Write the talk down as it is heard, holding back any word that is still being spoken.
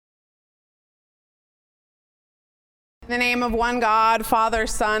In the name of one God, Father,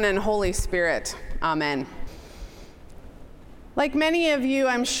 Son, and Holy Spirit. Amen. Like many of you,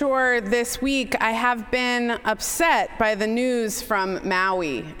 I'm sure this week I have been upset by the news from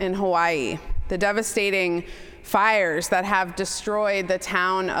Maui in Hawaii, the devastating fires that have destroyed the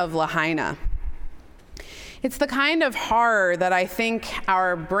town of Lahaina. It's the kind of horror that I think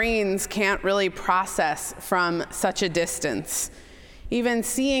our brains can't really process from such a distance. Even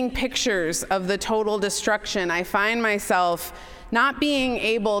seeing pictures of the total destruction, I find myself not being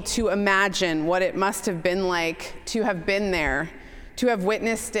able to imagine what it must have been like to have been there, to have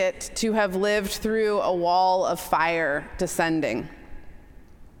witnessed it, to have lived through a wall of fire descending.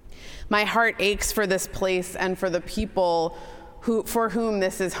 My heart aches for this place and for the people for whom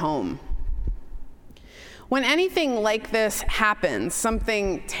this is home. When anything like this happens,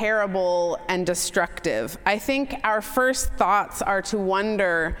 something terrible and destructive, I think our first thoughts are to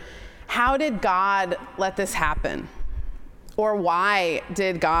wonder, how did God let this happen? Or why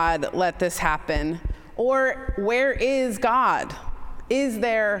did God let this happen? Or where is God? Is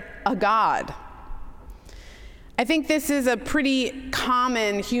there a God? I think this is a pretty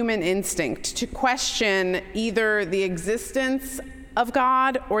common human instinct to question either the existence of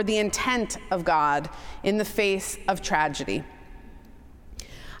God or the intent of God in the face of tragedy.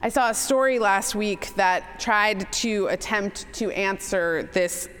 I saw a story last week that tried to attempt to answer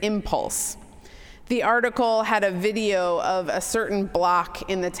this impulse. The article had a video of a certain block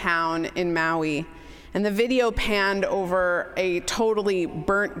in the town in Maui, and the video panned over a totally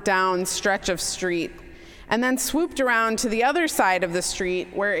burnt down stretch of street and then swooped around to the other side of the street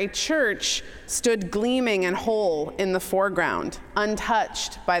where a church stood gleaming and whole in the foreground,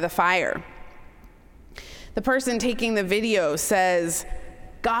 untouched by the fire. The person taking the video says,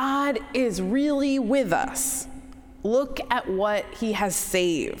 "God is really with us. Look at what he has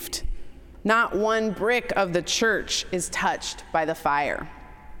saved. Not one brick of the church is touched by the fire."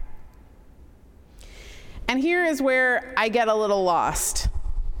 And here is where I get a little lost.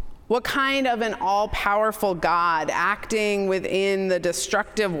 What kind of an all-powerful God acting within the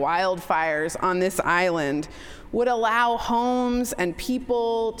destructive wildfires on this island would allow homes and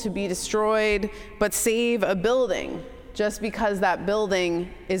people to be destroyed, but save a building just because that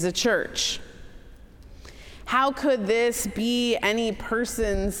building is a church? How could this be any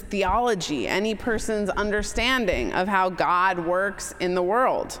person's theology, any person's understanding of how God works in the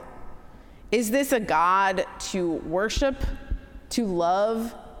world? Is this a God to worship, to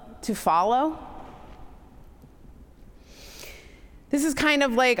love, to follow? This is kind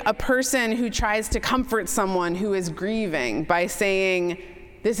of like a person who tries to comfort someone who is grieving by saying,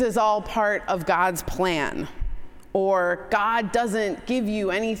 "This is all part of God's plan," or "God doesn't give you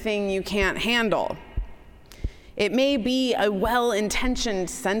anything you can't handle." It may be a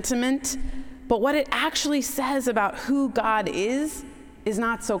well-intentioned sentiment, but what it actually says about who God is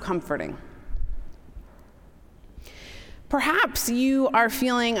not so comforting. Perhaps you are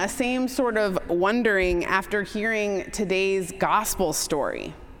feeling a same sort of wondering after hearing today's gospel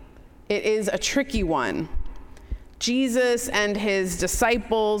story. It is a tricky one. Jesus and his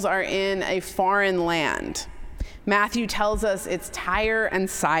disciples are in a foreign land. Matthew tells us it's Tyre and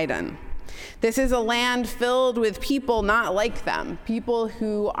Sidon. This is a land filled with people not like them, people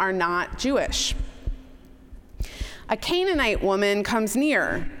who are not Jewish. A Canaanite woman comes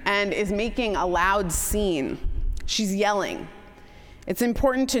near and is making a loud scene. She's yelling. It's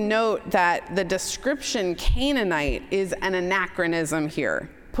important to note that the description Canaanite is an anachronism here,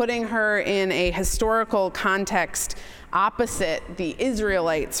 putting her in a historical context opposite the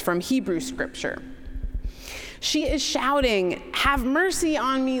Israelites from Hebrew scripture. She is shouting, "Have mercy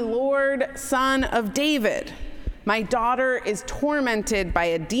on me, Lord, Son of David. My daughter is tormented by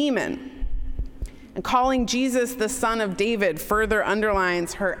a demon." And calling Jesus the Son of David further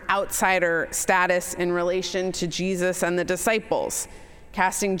underlines her outsider status in relation to Jesus and the disciples,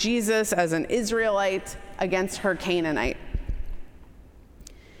 casting Jesus as an Israelite against her Canaanite.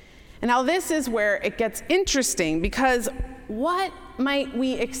 And now this is where it gets interesting, because what might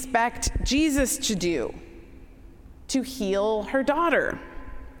we expect Jesus to do? To heal her daughter.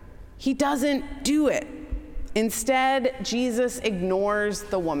 He doesn't do it. Instead, Jesus ignores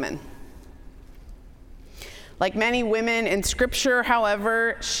the woman. Like many women in Scripture,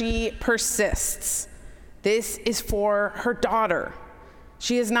 however, she persists. This is for her daughter.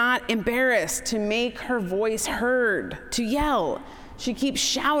 She is not embarrassed to make her voice heard, to yell. She keeps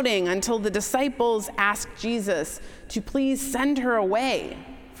shouting until the disciples ask Jesus to please send her away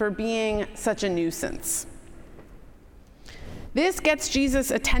for being such a nuisance. This gets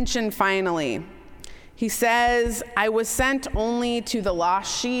Jesus' attention finally. He says, "I was sent only to the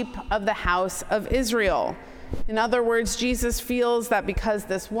lost sheep of the house of Israel." In other words, Jesus feels that because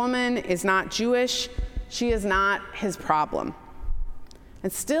this woman is not Jewish, she is not his problem.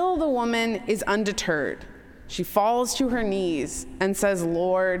 And still the woman is undeterred. She falls to her knees and says,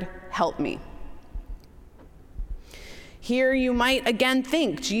 "Lord, help me." Here you might again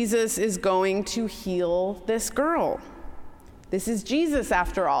think Jesus is going to heal this girl. This is Jesus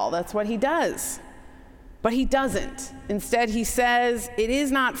after all, that's what he does. But he doesn't. Instead, he says, "It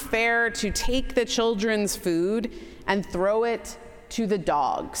is not fair to take the children's food and throw it to the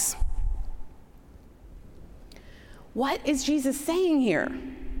dogs." What is Jesus saying here?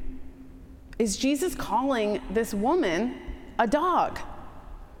 Is Jesus calling this woman a dog?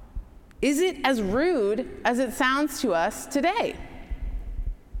 Is it as rude as it sounds to us today?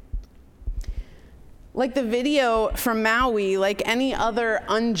 Like the video from Maui, like any other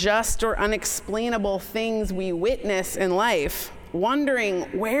unjust or unexplainable things we witness in life, wondering,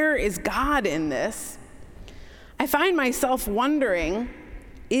 where is God in this? I find myself wondering,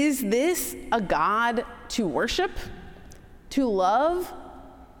 is this a God to worship, to love,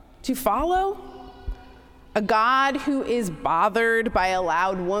 to follow? A God who is bothered by a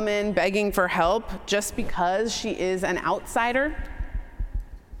loud woman begging for help just because she is an outsider?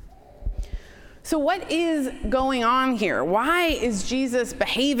 So what is going on here? Why is Jesus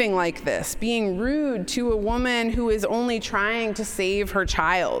behaving like this, being rude to a woman who is only trying to save her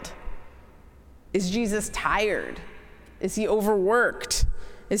child? Is Jesus tired? Is he overworked?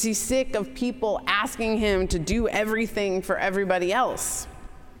 Is he sick of people asking him to do everything for everybody else?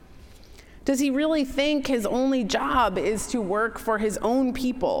 Does he really think his only job is to work for his own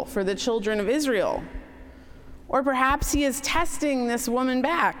people, for the children of Israel? Or perhaps he is testing this woman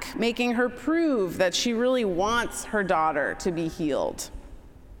back, making her prove that she really wants her daughter to be healed.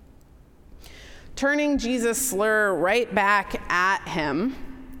 Turning Jesus' slur right back at him,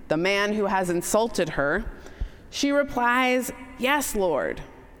 the man who has insulted her, she replies, "Yes, Lord.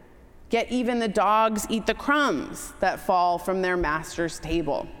 Yet even the dogs eat the crumbs that fall from their master's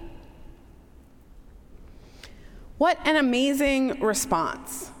table." What an amazing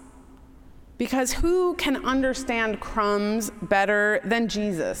response. Because who can understand crumbs better than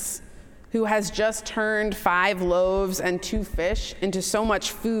Jesus, who has just turned 5 loaves and 2 fish into so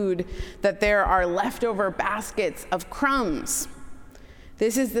much food that there are leftover baskets of crumbs?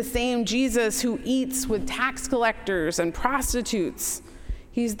 This is the same Jesus who eats with tax collectors and prostitutes.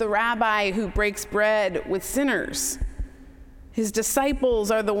 He's the rabbi who breaks bread with sinners. His disciples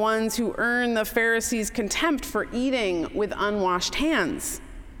are the ones who earn the Pharisees' contempt for eating with unwashed hands.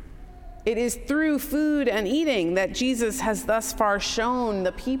 It is through food and eating that Jesus has thus far shown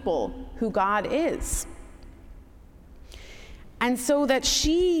the people who God is. And so that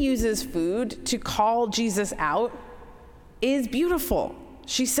she uses food to call Jesus out is beautiful.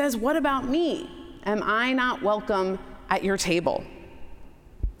 She says, "What about me? Am I not welcome at your table?"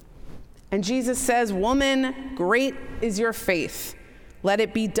 And Jesus says, "Woman, great is your faith. Let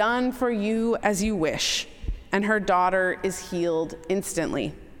it be done for you as you wish." And her daughter is healed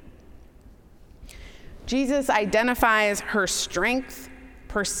instantly. Jesus identifies her strength,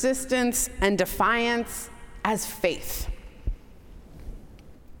 persistence, and defiance as faith.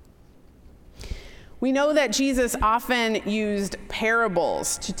 We know that Jesus often used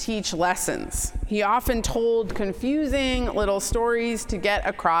parables to teach lessons. He often told confusing little stories to get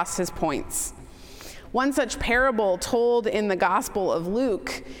across his points. One such parable told in the Gospel of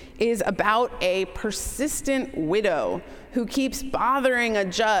Luke is about a persistent widow who keeps bothering a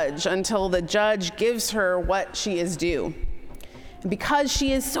judge until the judge gives her what she is due. And because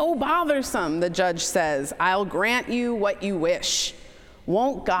she is so bothersome, the judge says, "I'll grant you what you wish."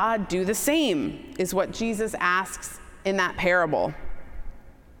 Won't God do the same, is what Jesus asks in that parable.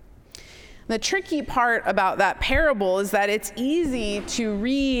 The tricky part about that parable is that it's easy to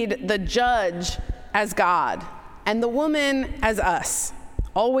read the judge as God and the woman as us,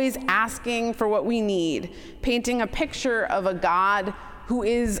 always asking for what we need, painting a picture of a God who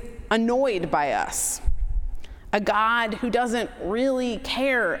is annoyed by us, a God who doesn't really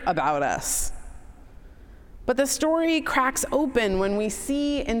care about us. But the story cracks open when we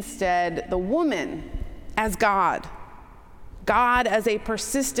see instead the woman as God. God as a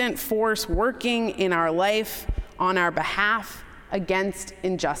persistent force working in our life on our behalf against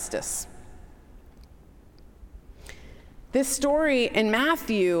injustice. This story in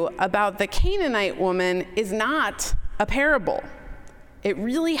Matthew about the Canaanite woman is not a parable. It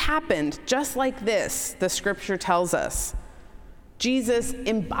really happened just like this, the scripture tells us. Jesus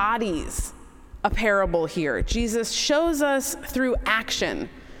embodies a parable here. Jesus shows us through action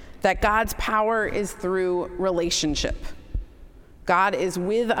that God's power is through relationship. God is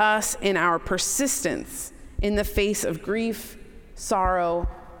with us in our persistence, in the face of grief, sorrow,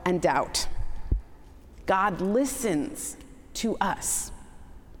 and doubt. God listens to us.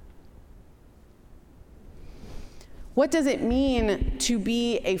 What does it mean to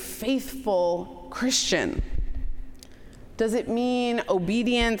be a faithful Christian? Does it mean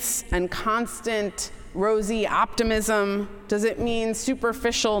obedience and constant rosy optimism? Does it mean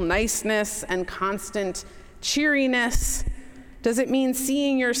superficial niceness and constant cheeriness? Does it mean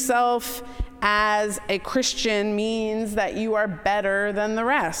seeing yourself as a Christian means that you are better than the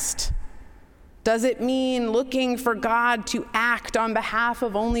rest? Does it mean looking for God to act on behalf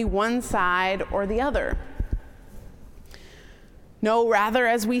of only one side or the other? No, rather,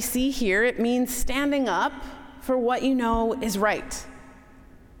 as we see here, it means standing up for what you know is right,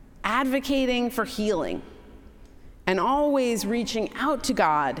 advocating for healing, and always reaching out to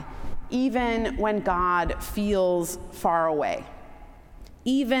God even when God feels far away,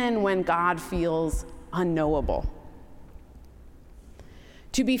 even when God feels unknowable.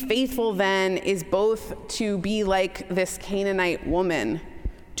 To be faithful, then, is both to be like this Canaanite woman,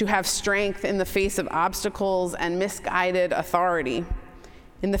 to have strength in the face of obstacles and misguided authority,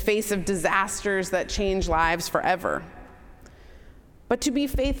 in the face of disasters that change lives forever. But to be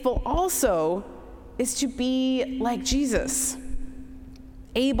faithful also is to be like Jesus,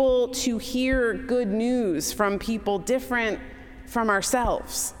 able to hear good news from people different from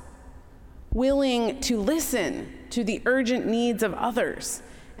ourselves, willing to listen to the urgent needs of others,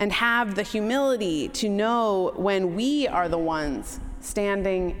 and have the humility to know when we are the ones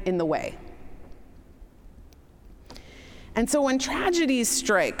standing in the way. And so when tragedies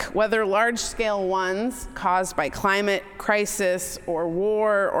strike, whether large-scale ones caused by climate crisis or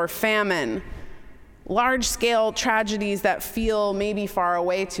war or famine, large-scale tragedies that feel maybe far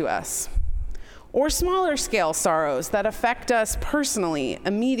away to us, or smaller-scale sorrows that affect us personally,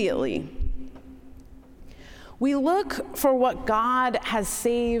 immediately, we look for what God has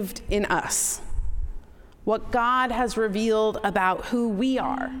saved in us, what God has revealed about who we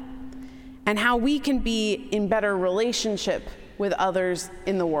are, and how we can be in better relationship with others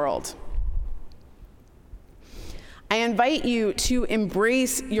in the world. I invite you to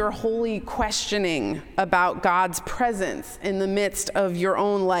embrace your holy questioning about God's presence in the midst of your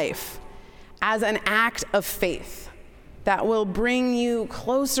own life as an act of faith that will bring you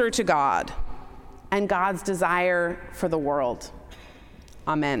closer to God and God's desire for the world.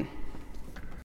 Amen.